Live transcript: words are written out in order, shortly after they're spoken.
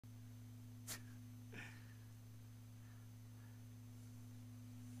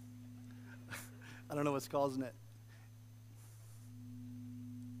I don't know what's causing it.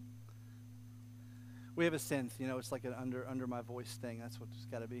 We have a synth, it's like an under my voice thing. That's what it's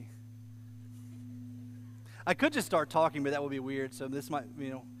got to be. I could just start talking, but that would be weird. So this might,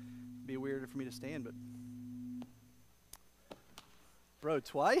 be weirder for me to stand, but bro,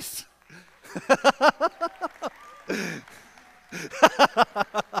 twice?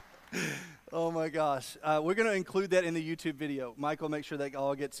 Oh my gosh. We're going to include that in the YouTube video. Michael, make sure that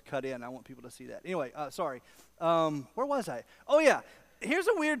all gets cut in. I want people to see that. Anyway, sorry. Where was I? Oh yeah. Here's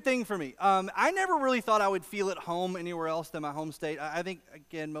a weird thing for me. I never really thought I would feel at home anywhere else than my home state. I think,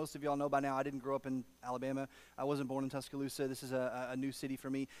 again, most of y'all know by now, I didn't grow up in Alabama. I wasn't born in Tuscaloosa. This is a new city for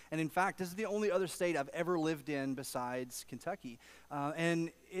me. And in fact, this is the only other state I've ever lived in besides Kentucky.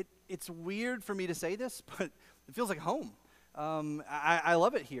 And it's weird for me to say this, but it feels like home. I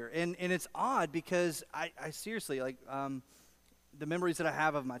love it here. And it's odd because I seriously, like, the memories that I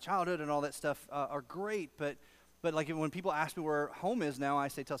have of my childhood and all that stuff are great, but like when people ask me where home is now, I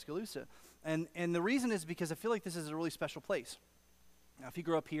say Tuscaloosa. And the reason is because I feel like this is a really special place. Now, if you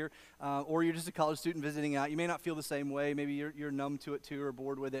grew up here or you're just a college student visiting out, you may not feel the same way. Maybe you're numb to it too or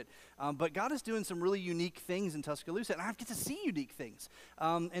bored with it. But God is doing some really unique things in Tuscaloosa, and I get to see unique things.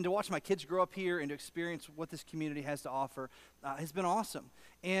 And to watch my kids grow up here and to experience what this community has to offer has been awesome.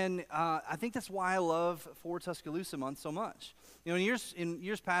 And I think that's why I love For Tuscaloosa Month so much. In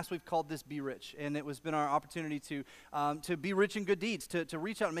years past, we've called this Be Rich, and it has been our opportunity to be rich in good deeds, to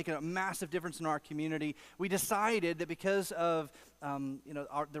reach out and make a massive difference in our community. We decided that because of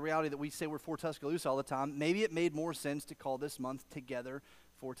the reality that we say we're For Tuscaloosa all the time, maybe it made more sense to call this month Together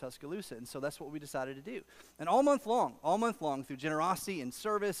For Tuscaloosa, and so that's what we decided to do. And all month long, through generosity and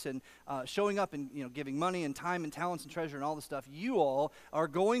service and showing up and giving money and time and talents and treasure and all the stuff, you all are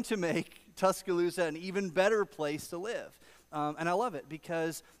going to make Tuscaloosa an even better place to live. And I love it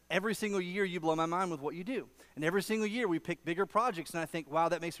because every single year you blow my mind with what you do. And every single year we pick bigger projects, and I think, wow,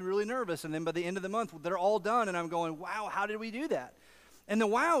 that makes me really nervous. And then by the end of the month, they're all done, and I'm going, wow, how did we do that? And the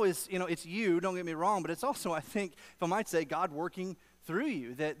wow is, it's you, don't get me wrong, but it's also, I think, if I might say, God working through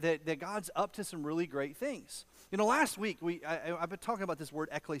you, that God's up to some really great things. Last week, I've been talking about this word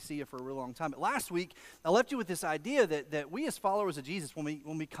ecclesia for a really long time, but last week, I left you with this idea that we as followers of Jesus, when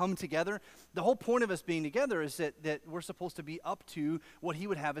we come together, the whole point of us being together is that we're supposed to be up to what he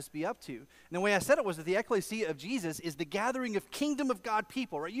would have us be up to. And the way I said it was that the ecclesia of Jesus is the gathering of kingdom of God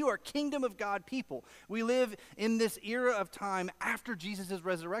people, right? You are kingdom of God people. We live in this era of time after Jesus'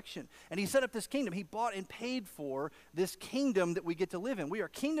 resurrection, and he set up this kingdom. He bought and paid for this kingdom that we get to live in. We are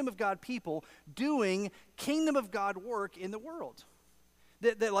kingdom of God people doing kingdom of God work in the world.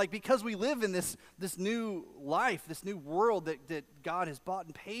 That like, because we live in this new life, this new world that God has bought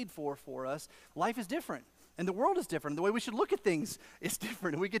and paid for us, life is different. And the world is different. The way we should look at things is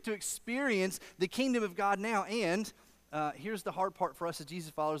different. And we get to experience the kingdom of God now. And here's the hard part for us as Jesus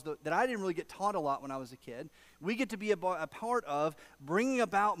followers that I didn't really get taught a lot when I was a kid. We get to be a part of bringing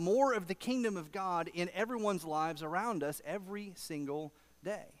about more of the kingdom of God in everyone's lives around us every single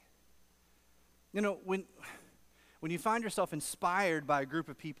day. When you find yourself inspired by a group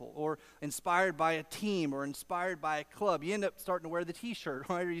of people or inspired by a team or inspired by a club, you end up starting to wear the t-shirt,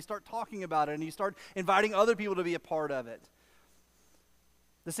 right? Or you start talking about it and you start inviting other people to be a part of it.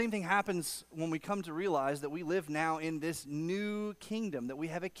 The same thing happens when we come to realize that we live now in this new kingdom, that we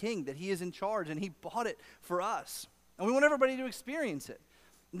have a king, that he is in charge and he bought it for us. And we want everybody to experience it.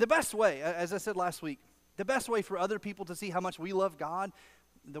 The best way, as I said last week, the best way for other people to see how much we love God,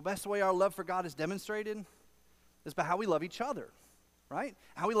 the best way our love for God is demonstrated is by how we love each other, right?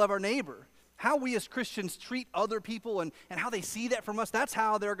 How we love our neighbor. How we as Christians treat other people and how they see that from us, that's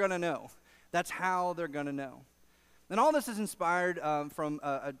how they're going to know. That's how they're going to know. And all this is inspired from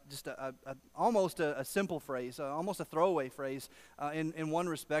almost a simple phrase, almost a throwaway phrase in one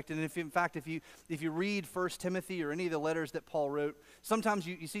respect. And if you read 1 Timothy or any of the letters that Paul wrote, sometimes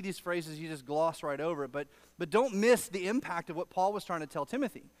you see these phrases, you just gloss right over it. But don't miss the impact of what Paul was trying to tell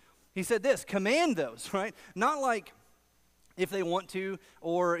Timothy. He said this, command those, right? Not like if they want to,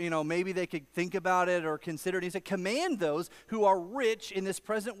 or maybe they could think about it or consider it. He said, command those who are rich in this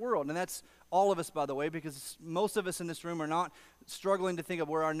present world. And that's all of us, by the way, because most of us in this room are not struggling to think of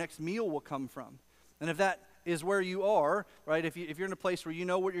where our next meal will come from. And if that is where you are, right, if you're in a place where you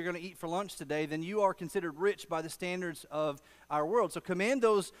know what you're going to eat for lunch today, then you are considered rich by the standards of our world. So command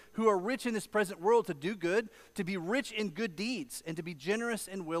those who are rich in this present world to do good, to be rich in good deeds, and to be generous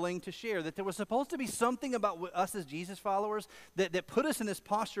and willing to share. That there was supposed to be something about us as Jesus followers that put us in this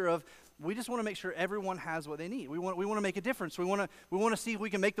posture of, we just want to make sure everyone has what they need. We want to make a difference. We want to see if we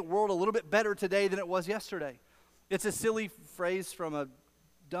can make the world a little bit better today than it was yesterday. It's a silly phrase from a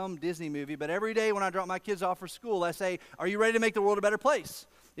dumb Disney movie, but every day when I drop my kids off for school, I say, are you ready to make the world a better place?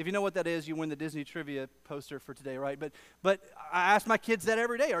 If you know what that is, you win the Disney trivia poster for today, right? But I ask my kids that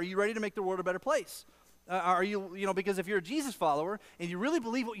every day. Are you ready to make the world a better place? Are you, because if you're a Jesus follower and you really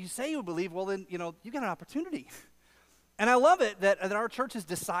believe what you say you believe, well, then, you got an opportunity. And I love it that our church has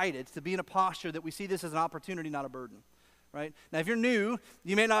decided to be in a posture that we see this as an opportunity, not a burden, right? Now, if you're new,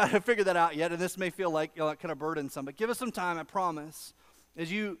 you may not have figured that out yet, and this may feel like kind of burdensome, but give us some time, I promise. As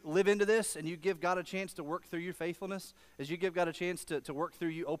you live into this and you give God a chance to work through your faithfulness, as you give God a chance to work through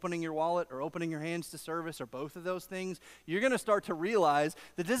you opening your wallet or opening your hands to service or both of those things, you're going to start to realize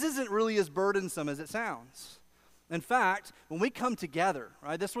that this isn't really as burdensome as it sounds. In fact, when we come together,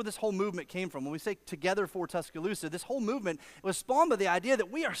 right, that's where this whole movement came from. When we say together for Tuscaloosa, this whole movement was spawned by the idea that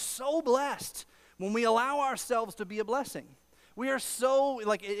we are so blessed when we allow ourselves to be a blessing. We are so,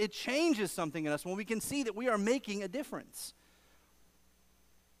 it changes something in us when we can see that we are making a difference.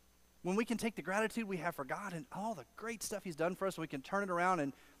 When we can take the gratitude we have for God and all the great stuff he's done for us, we can turn it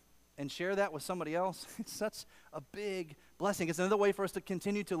around and share that with somebody else. It's such a big blessing. It's another way for us to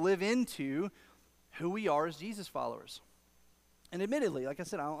continue to live into who we are as Jesus followers. And admittedly, like I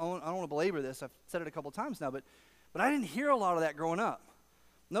said, I don't want to belabor this. I've said it a couple times now, but I didn't hear a lot of that growing up.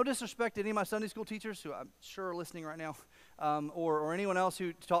 No disrespect to any of my Sunday school teachers who I'm sure are listening right now, or anyone else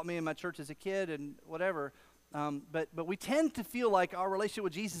who taught me in my church as a kid and whatever. But we tend to feel like our relationship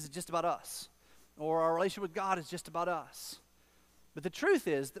with Jesus is just about us, or our relationship with God is just about us. But the truth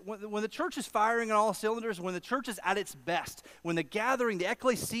is that when the church is firing on all cylinders, when the church is at its best, when the gathering, the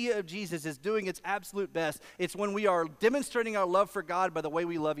ecclesia of Jesus is doing its absolute best, it's when we are demonstrating our love for God by the way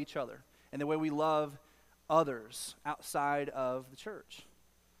we love each other and the way we love others outside of the church.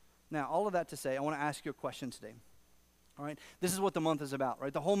 Now, all of that to say, I want to ask you a question today. All right, this is what the month is about,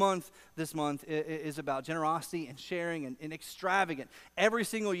 right? The whole month, this month, is about generosity and sharing and extravagant. Every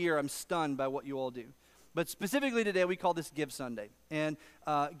single year, I'm stunned by what you all do. But specifically today, we call this Give Sunday. And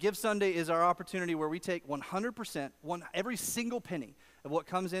Give Sunday is our opportunity where we take 100%, every single penny of what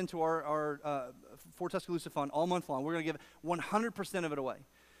comes into our For Tuscaloosa Fund all month long. We're going to give 100% of it away.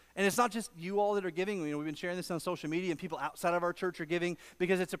 And it's not just you all that are giving. We've been sharing this on social media, and people outside of our church are giving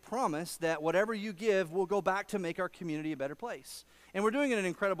because it's a promise that whatever you give will go back to make our community a better place. And we're doing it in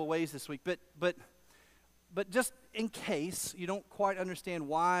incredible ways this week. But just in case you don't quite understand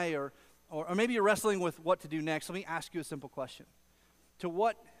why, or maybe you're wrestling with what to do next, let me ask you a simple question. To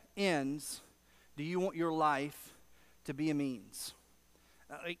what ends do you want your life to be a means?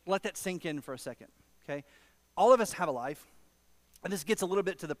 Let that sink in for a second, okay? All of us have a life. And this gets a little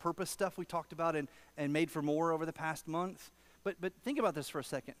bit to the purpose stuff we talked about and made for more over the past month. But think about this for a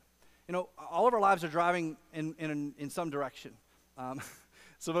second. All of our lives are driving in some direction.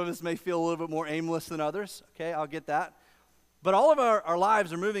 Some of us may feel a little bit more aimless than others. Okay, I'll get that. But all of our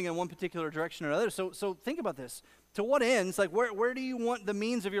lives are moving in one particular direction or another. So think about this. To what ends? Like where do you want the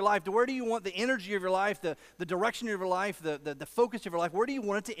means of your life? To where do you want the energy of your life, the direction of your life, the focus of your life? Where do you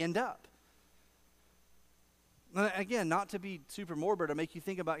want it to end up? Again, not to be super morbid or make you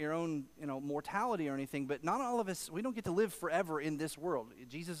think about your own, mortality or anything, but not all of us, we don't get to live forever in this world.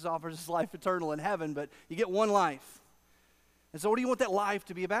 Jesus offers us life eternal in heaven, but you get one life. And so what do you want that life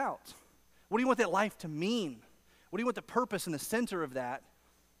to be about? What do you want that life to mean? What do you want the purpose and the center of that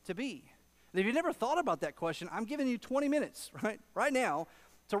to be? And if you've never thought about that question, I'm giving you 20 minutes right now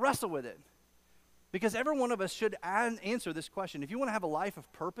to wrestle with it. Because every one of us should answer this question. If you want to have a life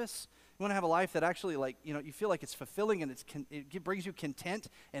of purpose, you want to have a life that actually, you feel like it's fulfilling and it brings you content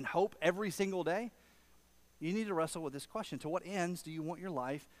and hope every single day, you need to wrestle with this question. To what ends do you want your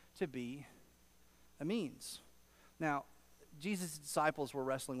life to be a means? Now, Jesus' disciples were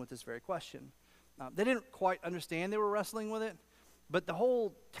wrestling with this very question. They didn't quite understand they were wrestling with it, but the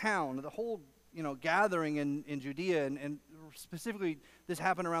whole town, the whole gathering in Judea, and specifically this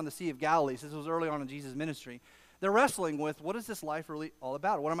happened around the Sea of Galilee. So this was early on in Jesus' ministry. They're wrestling with, what is this life really all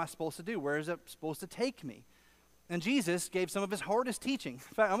about? What am I supposed to do? Where is it supposed to take me? And Jesus gave some of his hardest teaching. In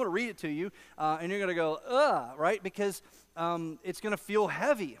fact, I'm going to read it to you, and you're going to go, right? Because it's going to feel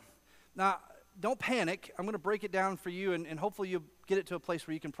heavy. Now, don't panic. I'm going to break it down for you, and hopefully you'll get it to a place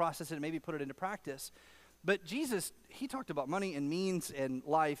where you can process it and maybe put it into practice. But Jesus, he talked about money and means and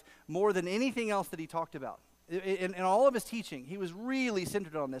life more than anything else that he talked about. In all of his teaching, he was really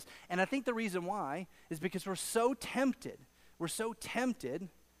centered on this. And I think the reason why is because we're so tempted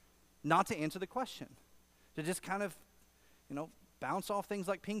not to answer the question. To just kind of, bounce off things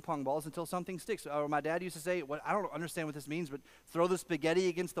like ping pong balls until something sticks. Or my dad used to say, I don't understand what this means, but throw the spaghetti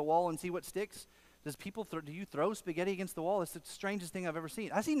against the wall and see what sticks. Do you throw spaghetti against the wall? It's the strangest thing I've ever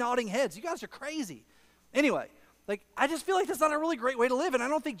seen. I see nodding heads. You guys are crazy. Anyway, Like, I just feel like that's not a really great way to live, and I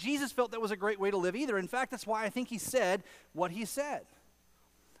don't think Jesus felt that was a great way to live either. In fact, that's why I think he said what he said.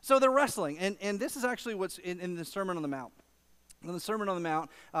 So they're wrestling, and this is actually what's in the Sermon on the Mount. In the Sermon on the Mount,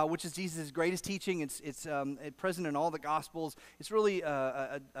 which is Jesus' greatest teaching, it's present in all the Gospels. It's really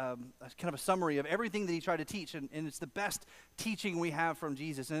a kind of a summary of everything that he tried to teach, and it's the best teaching we have from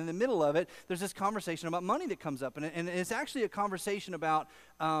Jesus. And in the middle of it, there's this conversation about money that comes up, and it's actually a conversation about,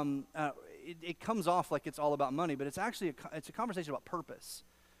 it comes off like it's all about money, but it's actually it's a conversation about purpose.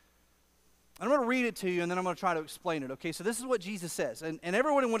 I'm going to read it to you, and then I'm going to try to explain it, okay? So this is what Jesus says, and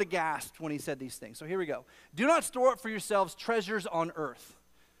everyone would have gasped when he said these things. So here we go. Do not store up for yourselves treasures on earth,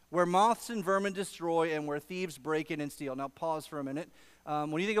 where moths and vermin destroy and where thieves break in and steal. Now pause for a minute.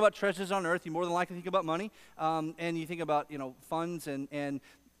 When you think about treasures on earth, you more than likely think about money, and you think about, funds, and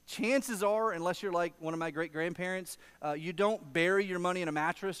chances are, unless you're like one of my great-grandparents, you don't bury your money in a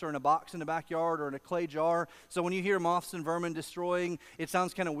mattress or in a box in the backyard or in a clay jar. So when you hear moths and vermin destroying, it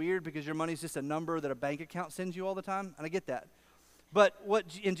sounds kind of weird because your money's just a number that a bank account sends you all the time, and I get that. But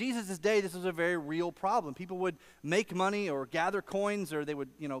in Jesus' day, this was a very real problem. People would make money or gather coins, or they would,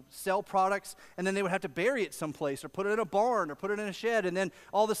 sell products, and then they would have to bury it someplace or put it in a barn or put it in a shed, and then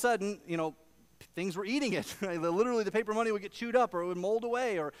all of a sudden, things were eating it. Literally, the paper money would get chewed up, or it would mold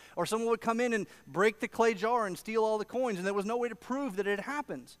away, or someone would come in and break the clay jar and steal all the coins, and there was no way to prove that it had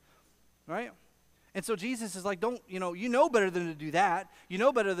happened, right? And so Jesus is like, you know better than to do that. You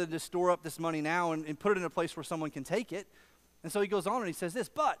know better than to store up this money now and put it in a place where someone can take it. And so he goes on and he says this,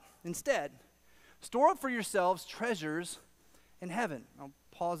 but instead, store up for yourselves treasures in heaven. I'll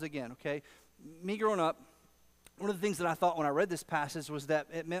pause again, okay? Me growing up, one of the things that I thought when I read this passage was that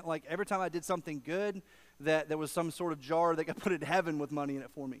it meant like every time I did something good, that there was some sort of jar that got put in heaven with money in it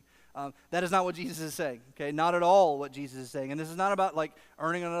for me. That is not what Jesus is saying, okay? Not at all what Jesus is saying. And this is not about like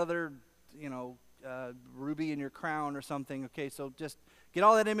earning another, ruby in your crown or something, okay? So just get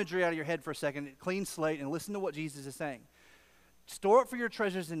all that imagery out of your head for a second, clean slate, and listen to what Jesus is saying. Store up for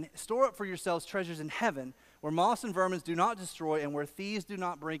yourselves treasures in heaven, where moths and vermin do not destroy and where thieves do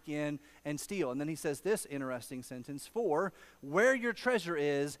not break in and steal. And then he says this interesting sentence, for where your treasure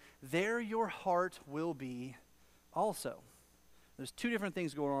is, there your heart will be also. There's two different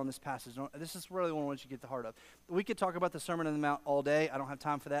things going on in this passage. This is really what I want you to get the heart of. We could talk about the Sermon on the Mount all day. I don't have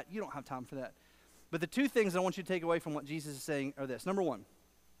time for that. You don't have time for that. But the two things I want you to take away from what Jesus is saying are this. Number one,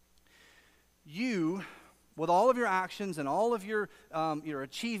 you, with all of your actions and all of your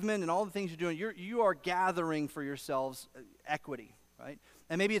achievement and all the things you're doing, you are gathering for yourselves equity, right?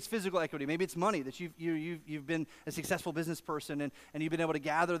 And maybe it's physical equity, maybe it's money that you've been a successful business person and you've been able to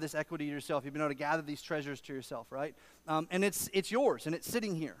gather this equity to yourself. You've been able to gather these treasures to yourself, right? And it's yours and it's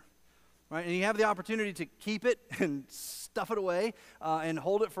sitting here, right? And you have the opportunity to keep it and stuff it away and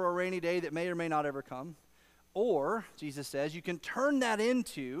hold it for a rainy day that may or may not ever come. Or, Jesus says, you can turn that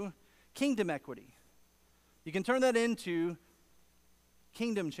into kingdom equity. You can turn that into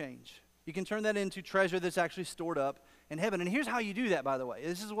kingdom change. You can turn that into treasure that's actually stored up in heaven. And here's how you do that, by the way.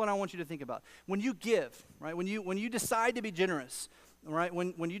 This is what I want you to think about. When you give, right? When you decide to be generous, right?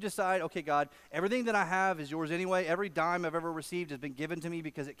 When you decide, okay, God, everything that I have is yours anyway. Every dime I've ever received has been given to me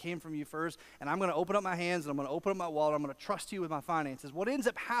because it came from you first. And I'm going to open up my hands and I'm going to open up my wallet. I'm going to trust you with my finances. What ends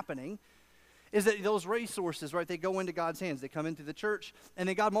up happening is that those resources, right, they go into God's hands. They come into the church, and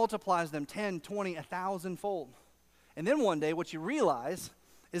then God multiplies them 10, 20, 1,000-fold. And then one day what you realize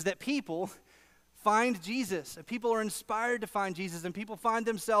is that people find Jesus. And people are inspired to find Jesus, and people find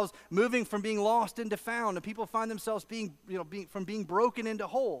themselves moving from being lost into found, and people find themselves being broken into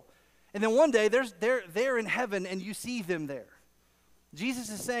whole. And then one day they're in heaven, and you see them there. Jesus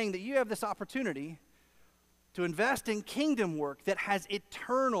is saying that you have this opportunity to invest in kingdom work that has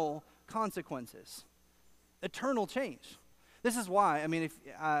eternal consequences, eternal change. This is why, I'm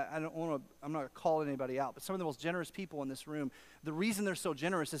not going to call anybody out, but some of the most generous people in this room, the reason they're so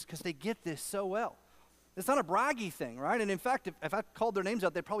generous is because they get this so well. It's not a braggy thing, right? And in fact, if I called their names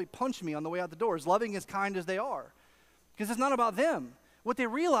out, they'd probably punch me on the way out the door, as loving, as kind as they are, because it's not about them. What they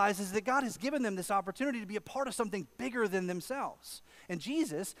realize is that God has given them this opportunity to be a part of something bigger than themselves. And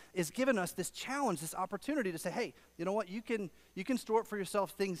Jesus is giving us this challenge, this opportunity to say, hey, you know what? You can store up for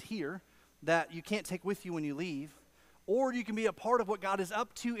yourself things here that you can't take with you when you leave, or you can be a part of what God is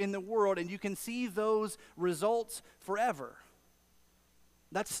up to in the world, and you can see those results forever.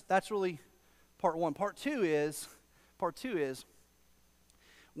 That's really part one. Part two is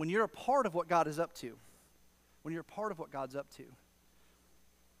when you're a part of what God is up to,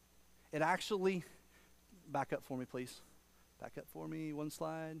 it actually, back up for me, please. Back up for me, one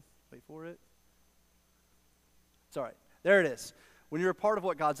slide. Wait for it. It's all right. There it is. When you're a part of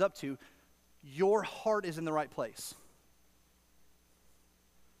what God's up to, your heart is in the right place.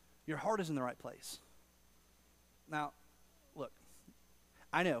 Your heart is in the right place. Now, look,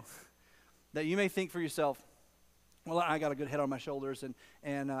 I know that you may think for yourself, well, I got a good head on my shoulders,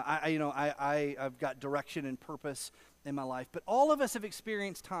 and I've got direction and purpose in my life. But all of us have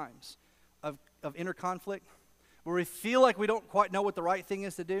experienced times of inner conflict where we feel like we don't quite know what the right thing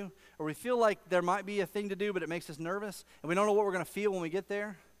is to do, or we feel like there might be a thing to do, but it makes us nervous, and we don't know what we're going to feel when we get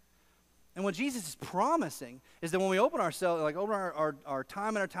there. And what Jesus is promising is that when we open ourselves, like open our time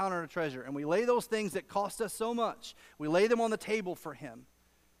and our talent and our treasure, and we lay those things that cost us so much, we lay them on the table for him,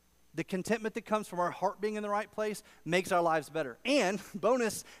 the contentment that comes from our heart being in the right place makes our lives better. And,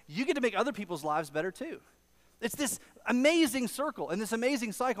 bonus, you get to make other people's lives better too. It's this amazing circle and this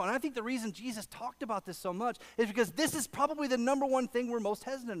amazing cycle. And I think the reason Jesus talked about this so much is because this is probably the number one thing we're most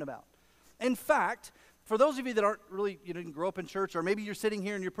hesitant about. In fact, for those of you that aren't really, didn't grow up in church, or maybe you're sitting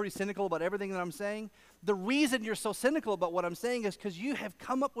here and you're pretty cynical about everything that I'm saying, the reason you're so cynical about what I'm saying is because you have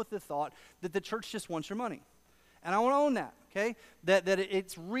come up with the thought that the church just wants your money. And I want to own that, okay? That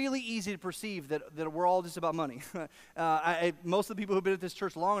it's really easy to perceive that we're all just about money. Most of the people who've been at this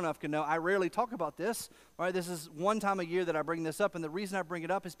church long enough can know I rarely talk about this, right? This is one time a year that I bring this up, and the reason I bring it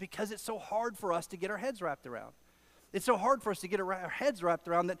up is because it's so hard for us to get our heads wrapped around. It's so hard for us to get our heads wrapped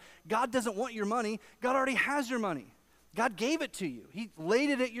around that God doesn't want your money. God already has your money. God gave it to you. He laid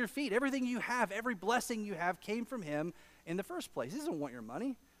it at your feet. Everything you have, every blessing you have came from him in the first place. He doesn't want your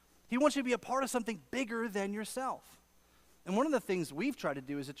money. He wants you to be a part of something bigger than yourself. And one of the things we've tried to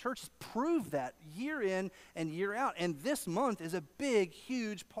do as a church is prove that year in and year out. And this month is a big,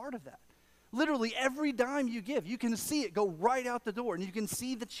 huge part of that. Literally every dime you give, you can see it go right out the door. And you can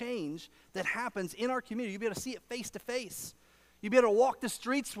see the change that happens in our community. You'll be able to see it face to face. You'll be able to walk the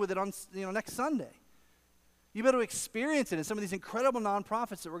streets with it on next Sunday. You'll be able to experience it in some of these incredible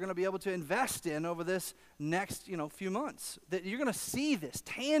nonprofits that we're going to be able to invest in over this next few months. That you're going to see this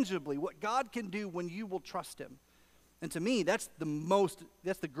tangibly, what God can do when you will trust him. And to me, that's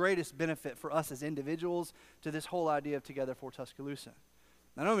the greatest benefit for us as individuals to this whole idea of Together for Tuscaloosa.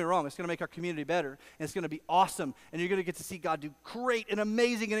 Now, don't get me wrong, it's going to make our community better, and it's going to be awesome, and you're going to get to see God do great and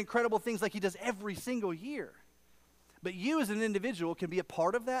amazing and incredible things like he does every single year. But you as an individual can be a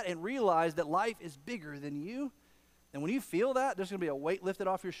part of that and realize that life is bigger than you. And when you feel that, there's going to be a weight lifted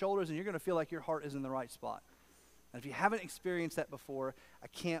off your shoulders, and you're going to feel like your heart is in the right spot. And if you haven't experienced that before, I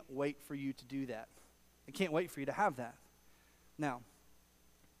can't wait for you to do that. I can't wait for you to have that. Now,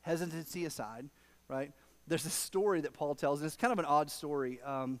 hesitancy aside, right? There's this story that Paul tells, and it's kind of an odd story.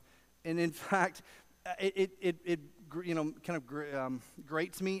 And in fact, it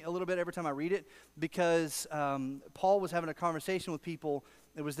grates me a little bit every time I read it, because Paul was having a conversation with people.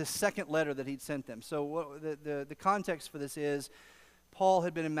 It was this second letter that he'd sent them. So the context for this is Paul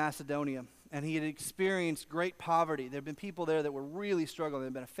had been in Macedonia, and he had experienced great poverty. There had been people there that were really struggling. There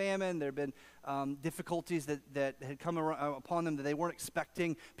had been a famine. There had been difficulties that had come upon them that they weren't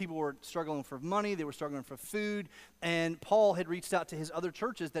expecting. People were struggling for money. They were struggling for food. And Paul had reached out to his other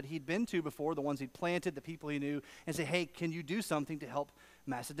churches that he'd been to before, the ones he'd planted, the people he knew, and say, hey, can you do something to help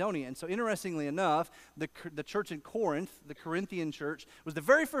Macedonia? And so interestingly enough, the church in Corinth, the Corinthian church, was the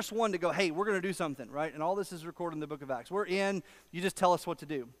very first one to go, hey, we're going to do something, right? And all this is recorded in the book of Acts. We're in, you just tell us what to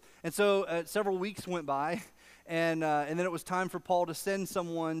do. And so several weeks went by, and then it was time for Paul to send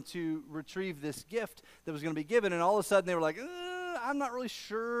someone to retrieve this gift that was going to be given. And all of a sudden they were like, I'm not really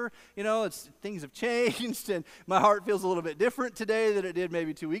sure. Things have changed, and my heart feels a little bit different today than it did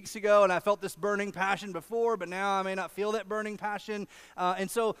maybe 2 weeks ago. And I felt this burning passion before, but now I may not feel that burning passion. And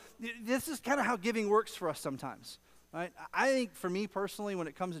so this is kind of how giving works for us sometimes. Right? I think for me personally, when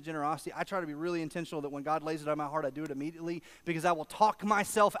it comes to generosity, I try to be really intentional that when God lays it on my heart, I do it immediately, because I will talk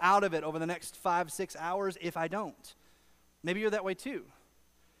myself out of it over the next 5-6 hours if I don't. Maybe you're that way too.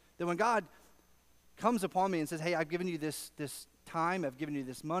 That when God comes upon me and says, hey, I've given you this time, I've given you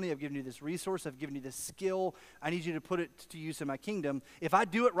this money, I've given you this resource, I've given you this skill, I need you to put it to use in my kingdom. If I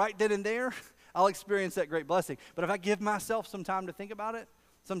do it right then and there, I'll experience that great blessing. But if I give myself some time to think about it,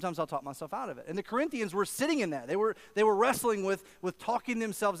 sometimes I'll talk myself out of it. And the Corinthians were sitting in that. They were wrestling with talking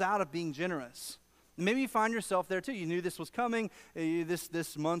themselves out of being generous. And maybe you find yourself there too. You knew this was coming.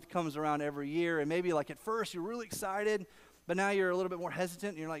 This month comes around every year, and maybe like at first you're really excited, but now you're a little bit more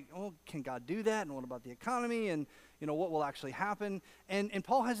hesitant. And you're like, oh, can God do that? And what about the economy? And what will actually happen? And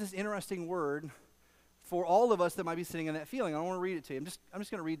Paul has this interesting word for all of us that might be sitting in that feeling. I want to read it to you. I'm just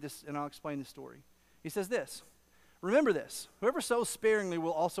going to read this, and I'll explain the story. He says this: Remember this, whoever sows sparingly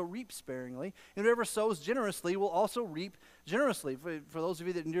will also reap sparingly, and whoever sows generously will also reap generously. For those of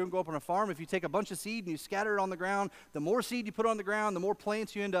you that didn't grow up on a farm, if you take a bunch of seed and you scatter it on the ground, the more seed you put on the ground, the more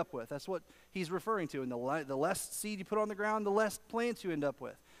plants you end up with. That's what he's referring to. And the less seed you put on the ground, the less plants you end up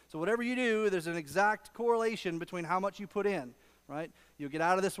with. So whatever you do, there's an exact correlation between how much you put in, right? You'll get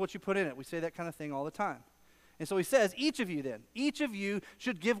out of this what you put in it. We say that kind of thing all the time. And so he says, each of you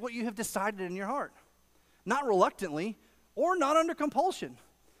should give what you have decided in your heart. Not reluctantly or not under compulsion.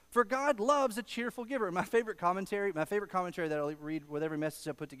 For God loves a cheerful giver. My favorite commentary that I'll read with every message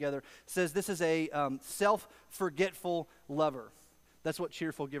I put together says this is a self-forgetful lover. That's what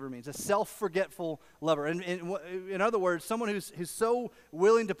cheerful giver means, a self-forgetful lover. And in other words, someone who's so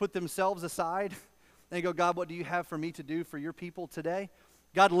willing to put themselves aside and go, God, what do you have for me to do for your people today?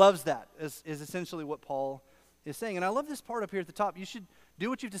 God loves that, is essentially what Paul is saying. And I love this part up here at the top. You should do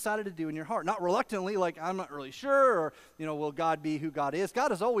what you've decided to do in your heart. Not reluctantly, like I'm not really sure, or, will God be who God is?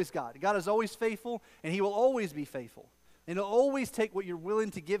 God is always God. God is always faithful, and he will always be faithful. And he'll always take what you're willing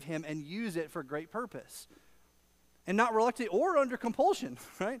to give him and use it for great purpose. And not reluctant or under compulsion,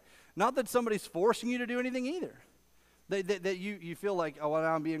 right? Not that somebody's forcing you to do anything either. That you feel like, oh, well,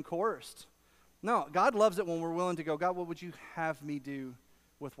 I'm being coerced. No, God loves it when we're willing to go, God, what would you have me do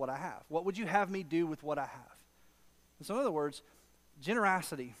with what I have? What would you have me do with what I have? So in other words,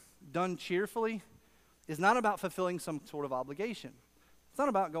 generosity done cheerfully is not about fulfilling some sort of obligation. It's not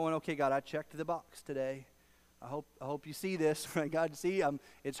about going, okay, God, I checked the box today. I hope you see this. God, see,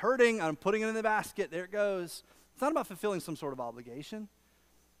 it's hurting. I'm putting it in the basket. There it goes. It's not about fulfilling some sort of obligation.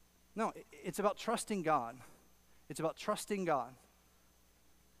 No, it's about trusting God. It's about trusting God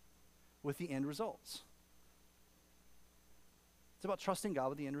with the end results. It's about trusting God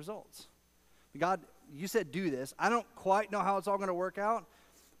with the end results. God, you said do this. I don't quite know how it's all going to work out,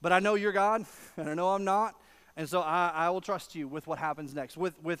 but I know you're God, and I know I'm not, and so I will trust you with what happens next,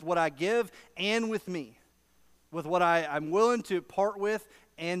 with what I give and with me, with what I'm willing to part with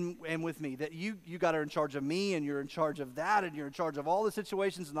and with me, that you got are in charge of me, and you're in charge of that, and you're in charge of all the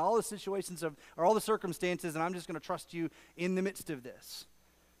situations, and all the situations or all the circumstances, and I'm just going to trust you in the midst of this.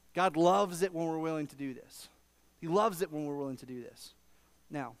 God loves it when we're willing to do this. He loves it when we're willing to do this.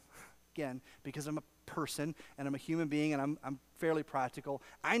 Now, again, because I'm a person and I'm a human being and I'm fairly practical,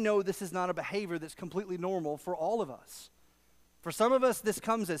 I know this is not a behavior that's completely normal for all of us. For some of us, this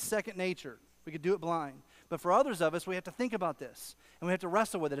comes as second nature. We could do it blind. But for others of us, we have to think about this and we have to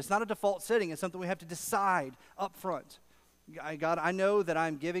wrestle with it. It's not a default setting. It's something we have to decide up front. God, I know that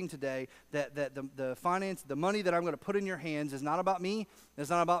I'm giving today, that the finance, the money that I'm going to put in your hands is not about me. It's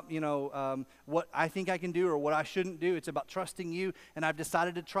not about, what I think I can do or what I shouldn't do. It's about trusting you, and I've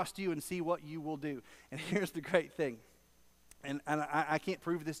decided to trust you and see what you will do. And here's the great thing. And I can't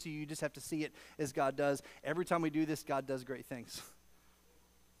prove this to you. You just have to see it as God does. Every time we do this, God does great things.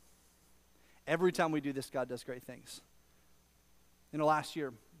 Every time we do this, God does great things. Last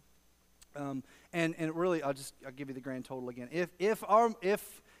year, and really, I'll give you the grand total again. If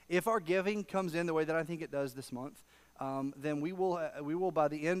our giving comes in the way that I think it does this month, then we will by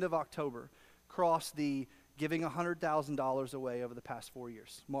the end of October cross the giving $100,000 away over the past 4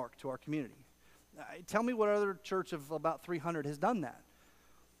 years mark to our community. Tell me what other church of about 300 has done that.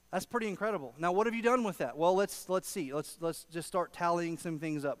 That's pretty incredible. Now, what have you done with that? Well, let's see. Let's just start tallying some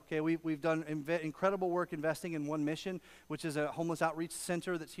things up. Okay, we've done incredible work investing in One Mission, which is a homeless outreach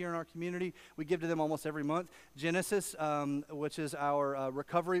center that's here in our community. We give to them almost every month. Genesis, which is our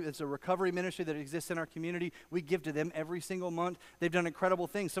recovery. It's a recovery ministry that exists in our community. We give to them every single month. They've done incredible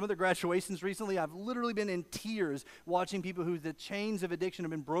things. Some of the graduations recently, I've literally been in tears watching people who the chains of addiction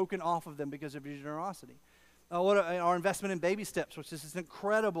have been broken off of them because of your generosity. Our investment in Baby Steps, which is this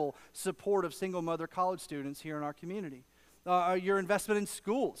incredible support of single mother college students here in our community. Your investment in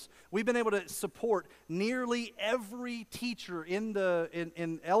schools. We've been able to support nearly every teacher in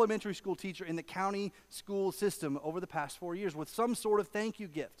elementary school teacher in the county school system over the past 4 years with some sort of thank you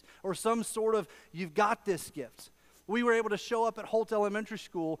gift or some sort of you've got this gift. We were able to show up at Holt Elementary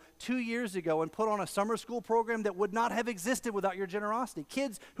School 2 years ago and put on a summer school program that would not have existed without your generosity.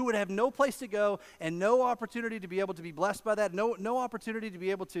 Kids who would have no place to go and no opportunity to be able to be blessed by that, no opportunity to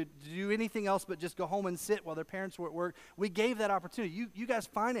be able to do anything else but just go home and sit while their parents were at work. We gave that opportunity. You guys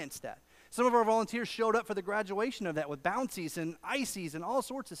financed that. Some of our volunteers showed up for the graduation of that with bouncies and ices and all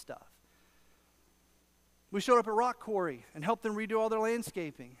sorts of stuff. We showed up at Rock Quarry and helped them redo all their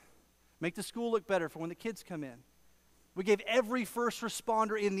landscaping, make the school look better for when the kids come in. We gave every first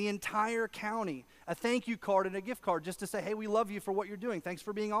responder in the entire county a thank you card and a gift card just to say, hey, we love you for what you're doing. Thanks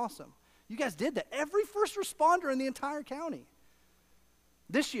for being awesome. You guys did that. Every first responder in the entire county.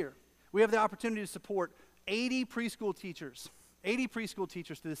 This year, we have the opportunity to support 80 preschool teachers. 80 preschool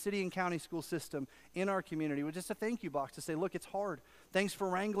teachers through the city and county school system in our community with just a thank you box to say, look, it's hard. Thanks for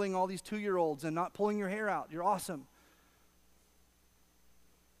wrangling all these 2-year-olds and not pulling your hair out. You're awesome.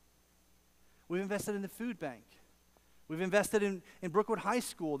 We've invested in the food bank. We've invested in Brookwood High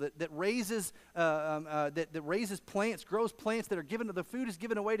School that raises plants, grows plants that are given, the food is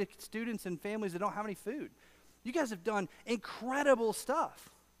given away to students and families that don't have any food. You guys have done incredible stuff.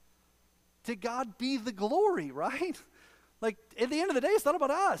 To God be the glory, right? Like, at the end of the day, it's not about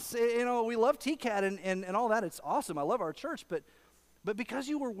us. You know, we love TCAT and all that. It's awesome. I love our church. But because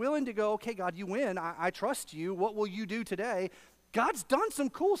you were willing to go, okay, God, you win. I trust you. What will you do today? God's done some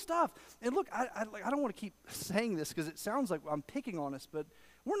cool stuff. And look, I don't want to keep saying this because it sounds like I'm picking on us, but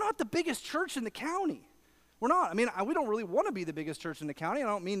we're not the biggest church in the county. We're not. I mean, we don't really want to be the biggest church in the county. I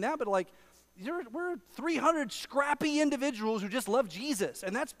don't mean that, but like, we're 300 scrappy individuals who just love Jesus,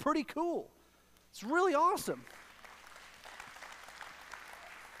 and that's pretty cool. It's really awesome.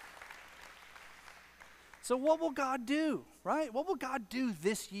 So what will God do, right? What will God do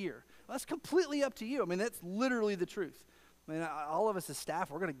this year? Well, that's completely up to you. I mean, that's literally the truth. I mean, all of us as staff,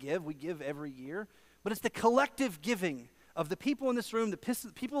 we're going to give. We give every year. But it's the collective giving of the people in this room,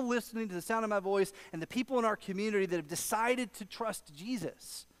 the people listening to the sound of my voice, and the people in our community that have decided to trust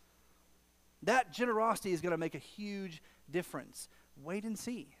Jesus. That generosity is going to make a huge difference. Wait and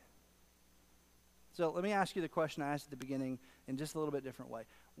see. So let me ask you the question I asked at the beginning in just a little bit different way.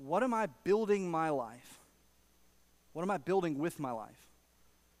 What am I building my life? What am I building with my life?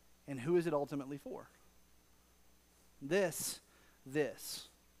 And who is it ultimately for? This is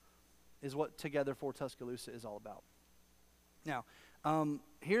what Together for Tuscaloosa is all about. Now,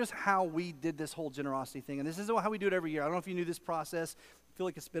 here's how we did this whole generosity thing, and this is how we do it every year. I don't know if you knew this process. I feel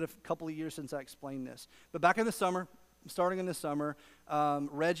like it's been a couple of years since I explained this. But back in the summer, starting in the summer,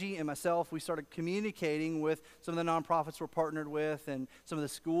 Reggie and myself, we started communicating with some of the nonprofits we're partnered with and some of the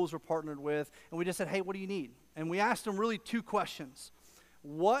schools we're partnered with, and we just said, hey, what do you need? And we asked them really 2 questions.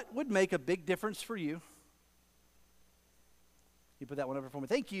 What would make a big difference for you? You put that one over for me.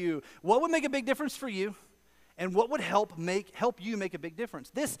 Thank you. What would make a big difference for you? And what would help you make a big difference?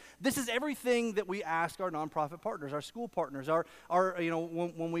 This is everything that we ask our nonprofit partners, our school partners, our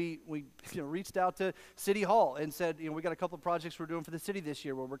when we reached out to City Hall and said, we got a couple of projects we're doing for the city this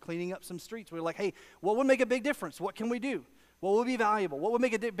year where we're cleaning up some streets. We're like, hey, what would make a big difference? What can we do? What would be valuable? What would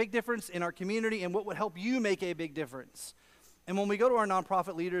make a big difference in our community? And what would help you make a big difference? And when we go to our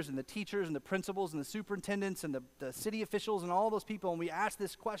nonprofit leaders and the teachers and the principals and the superintendents and the city officials and all those people, and we ask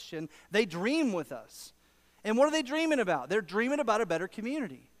this question, they dream with us. And what are they dreaming about? They're dreaming about a better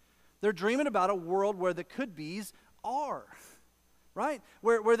community. They're dreaming about a world where the could-be's are, right?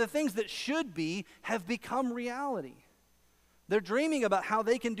 Where the things that should be have become reality. They're dreaming about how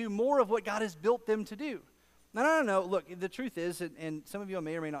they can do more of what God has built them to do. Now, I don't know. Look, the truth is, and some of you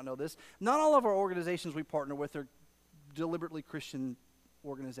may or may not know this, not all of our organizations we partner with are deliberately Christian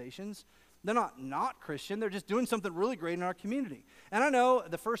organizations. They're not Christian. They're just doing something really great in our community. And I know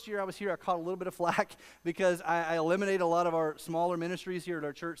the first year I was here, I caught a little bit of flack because I eliminated a lot of our smaller ministries here at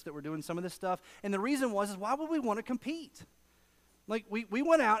our church that were doing some of this stuff. And the reason is why would we want to compete? Like, we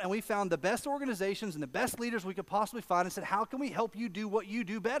went out and we found the best organizations and the best leaders we could possibly find and said, how can we help you do what you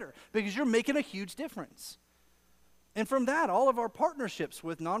do better? Because you're making a huge difference. And from that, all of our partnerships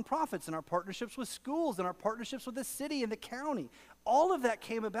with nonprofits and our partnerships with schools and our partnerships with the city and the county, all of that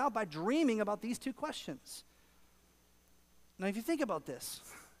came about by dreaming about these 2 questions. Now, if you think about this,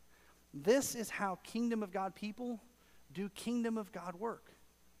 this is how kingdom of God people do kingdom of God work,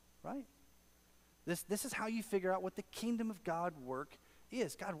 right? This is how you figure out what the kingdom of God work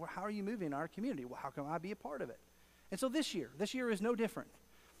is. God, how are you moving in our community? Well, how can I be a part of it? And so this year is no different.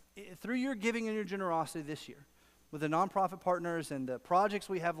 Through your giving and your generosity this year, with the nonprofit partners and the projects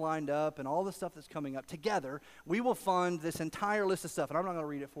we have lined up and all the stuff that's coming up, together, we will fund this entire list of stuff. And I'm not going to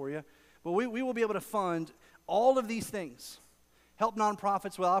read it for you, but we will be able to fund all of these things. Help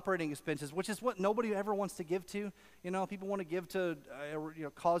nonprofits with operating expenses, which is what nobody ever wants to give to. People want to give to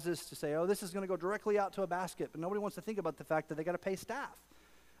causes to say, oh, this is going to go directly out to a basket. But nobody wants to think about the fact that they got to pay staff.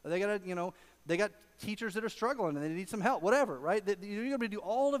 They got to, they got teachers that are struggling and they need some help, whatever, right? You're going to do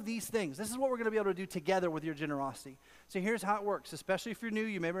all of these things. This is what we're going to be able to do together with your generosity. So here's how it works, especially if you're new.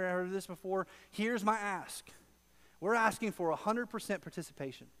 You may have heard of this before. Here's my ask. We're asking for 100%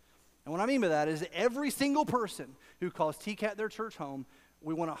 participation. And what I mean by that is every single person who calls TCAT their church home,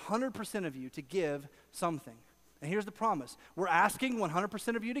 we want 100% of you to give something. And here's the promise. We're asking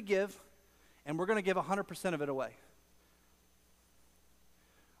 100% of you to give, and we're going to give 100% of it away.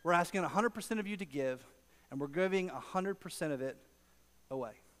 We're asking 100% of you to give, and we're giving 100% of it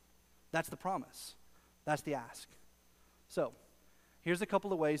away. That's the promise. That's the ask. So here's a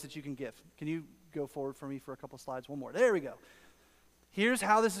couple of ways that you can give. Can you go forward for me for a couple of slides? One more. There we go. Here's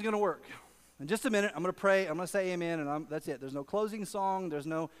how this is going to work. In just a minute, I'm going to pray. I'm going to say amen, and that's it. There's no closing song. There's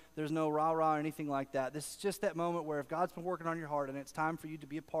no rah-rah or anything like that. This is just that moment where if God's been working on your heart and it's time for you to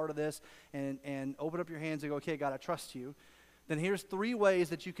be a part of this and open up your hands and go, okay, God, I trust you, then here's 3 ways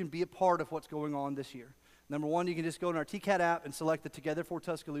that you can be a part of what's going on this year. Number 1, you can just go in our TCAT app and select the Together for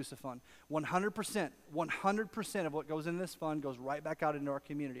Tuscaloosa Fund. 100% of what goes in this fund goes right back out into our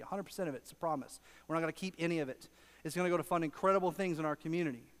community. 100% of it, it's a promise. We're not going to keep any of it. It's going to go to fund incredible things in our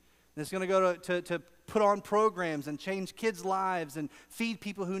community. And it's going to go to put on programs and change kids' lives and feed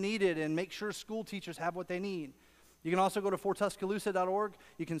people who need it and make sure school teachers have what they need. You can also go to fortuscaloosa.org.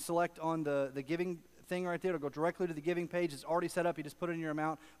 You can select on the giving thing right there. It'll go directly to the giving page. It's already set up. You just put in your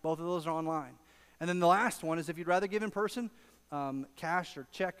amount. Both of those are online. And then the last one is if you'd rather give in person, cash or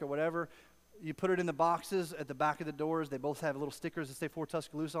check or whatever, you put it in the boxes at the back of the doors. They both have little stickers that say For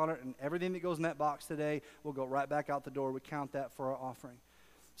Tuscaloosa on it, and everything that goes in that box today will go right back out the door. We count that for our offering.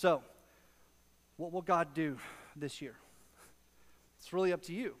 So, what will God do this year? It's really up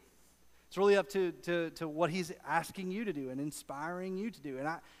to you. It's really up to what he's asking you to do and inspiring you to do. And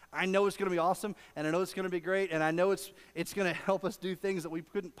I know it's going to be awesome, and I know it's going to be great, and I know it's going to help us do things that we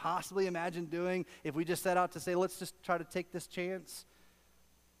couldn't possibly imagine doing if we just set out to say, let's just try to take this chance.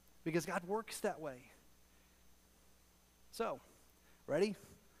 Because God works that way. So, ready,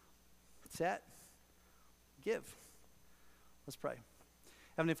 set, give. Let's pray.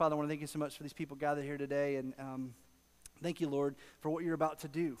 Heavenly Father, I want to thank you so much for these people gathered here today, and thank you, Lord, for what you're about to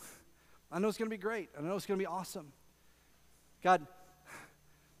do. I know it's going to be great. I know it's going to be awesome. God,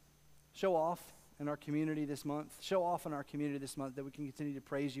 show off in our community this month. Show off in our community this month that we can continue to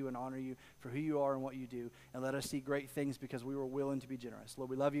praise you and honor you for who you are and what you do, and let us see great things because we were willing to be generous. Lord,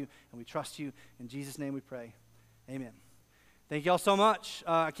 we love you and we trust you. In Jesus' name we pray. Amen. Thank you all so much.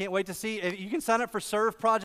 I can't wait to see. You can sign up for Serve Project.